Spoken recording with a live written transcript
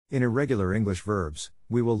In irregular English verbs,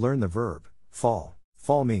 we will learn the verb, fall.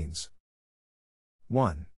 Fall means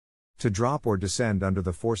 1. To drop or descend under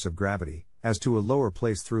the force of gravity, as to a lower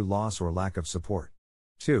place through loss or lack of support.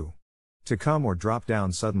 2. To come or drop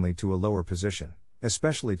down suddenly to a lower position,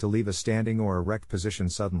 especially to leave a standing or erect position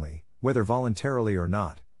suddenly, whether voluntarily or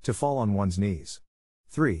not, to fall on one's knees.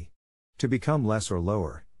 3. To become less or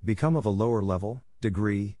lower, become of a lower level,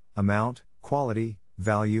 degree, amount, quality,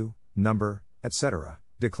 value, number, etc.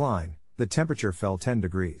 Decline, the temperature fell 10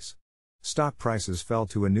 degrees. Stock prices fell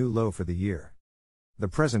to a new low for the year. The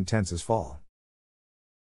present tense is fall.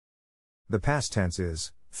 The past tense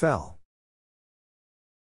is fell.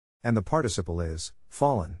 And the participle is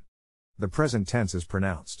fallen. The present tense is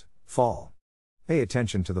pronounced fall. Pay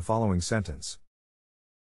attention to the following sentence.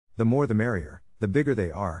 The more the merrier, the bigger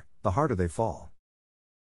they are, the harder they fall.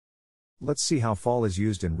 Let's see how fall is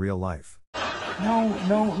used in real life.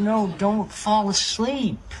 No, don't fall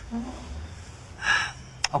asleep.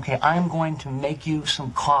 Okay, I'm going to make you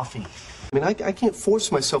some coffee. I mean, I can't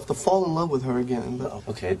force myself to fall in love with her again, but...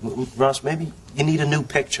 Okay, Ross, maybe you need a new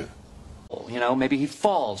picture. You know, maybe he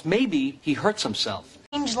falls. Maybe he hurts himself.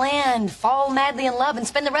 Strange land, fall madly in love, and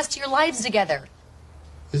spend the rest of your lives together.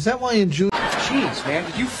 Is that why in June... Jeez, man,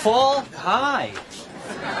 did you fall high?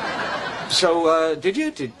 So, did you?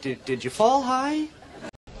 Did you fall high?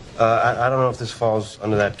 I don't know if this falls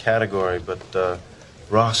under that category, but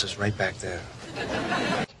Ross is right back there.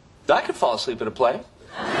 I could fall asleep at a play.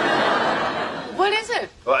 What is it?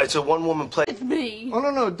 It's a one-woman play. It's me. Oh,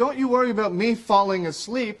 no, don't you worry about me falling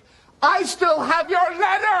asleep. I still have your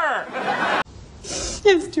letter!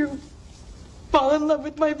 Is to fall in love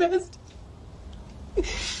with my best.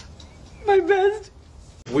 My best.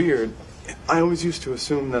 Weird. I always used to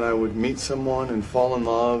assume that I would meet someone and fall in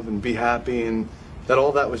love and be happy and that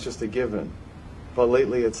all that was just a given. But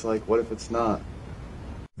lately it's like, what if it's not?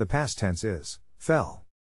 The past tense is fell.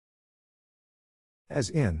 As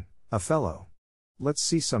in, a fellow. Let's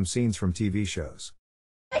see some scenes from TV shows.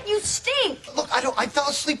 You stink! Look, I fell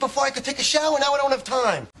asleep before I could take a shower, now I don't have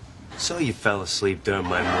time. So you fell asleep during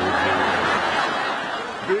my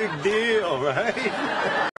movie. Big deal,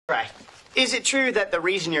 right? Right. Is it true that the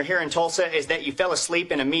reason you're here in Tulsa is that you fell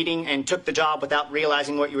asleep in a meeting and took the job without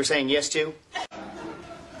realizing what you were saying yes to?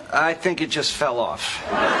 I think it just fell off.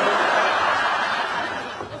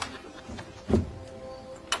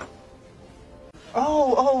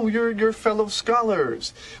 Oh, you're fellow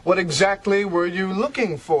scholars. What exactly were you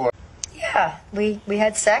looking for? Yeah, we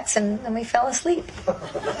had sex and then we fell asleep.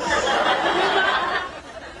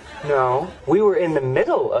 No, we were in the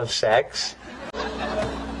middle of sex.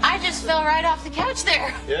 I just fell right off the couch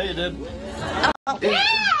there. Yeah, you did.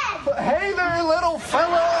 Hey there, little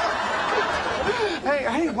fella!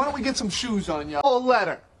 Hey, why don't we get some shoes on you? Oh,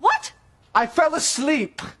 letter. What? I fell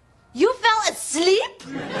asleep. You fell asleep?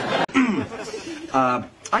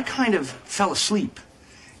 I kind of fell asleep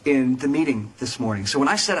in the meeting this morning. So when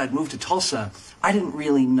I said I'd moved to Tulsa, I didn't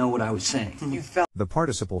really know what I was saying. You fell. The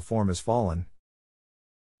participle form is fallen.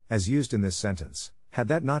 As used in this sentence, had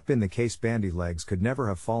that not been the case, bandy legs could never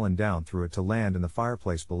have fallen down through it to land in the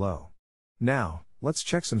fireplace below. Now, let's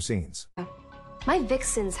check some scenes. My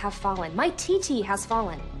vixens have fallen. My TT has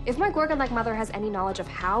fallen. If my Gorgon-like mother has any knowledge of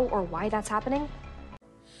how or why that's happening...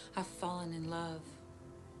 I've fallen in love.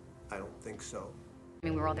 I don't think so. I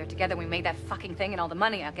mean, we were all there together. We made that fucking thing and all the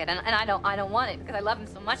money I get, and I don't want it because I love him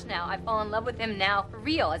so much now. I fall in love with him now for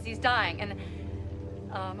real as he's dying, and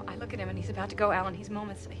I look at him and he's about to go, Alan. He's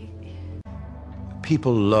moments.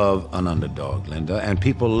 People love an underdog, Linda, and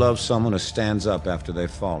people love someone who stands up after they've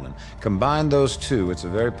fallen. Combine those two, it's a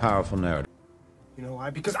very powerful narrative. You know why?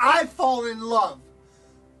 Because I fall in love.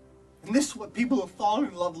 And this is what people who fall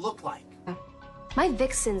in love look like. My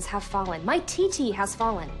vixens have fallen. My TT has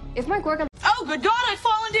fallen. If my Gorgon... Oh, good God, I've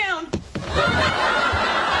fallen down!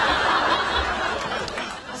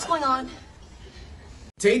 What's going on?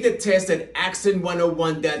 Take the test at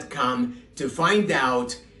accent101.com to find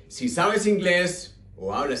out si sabes inglés o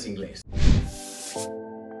hablas inglés.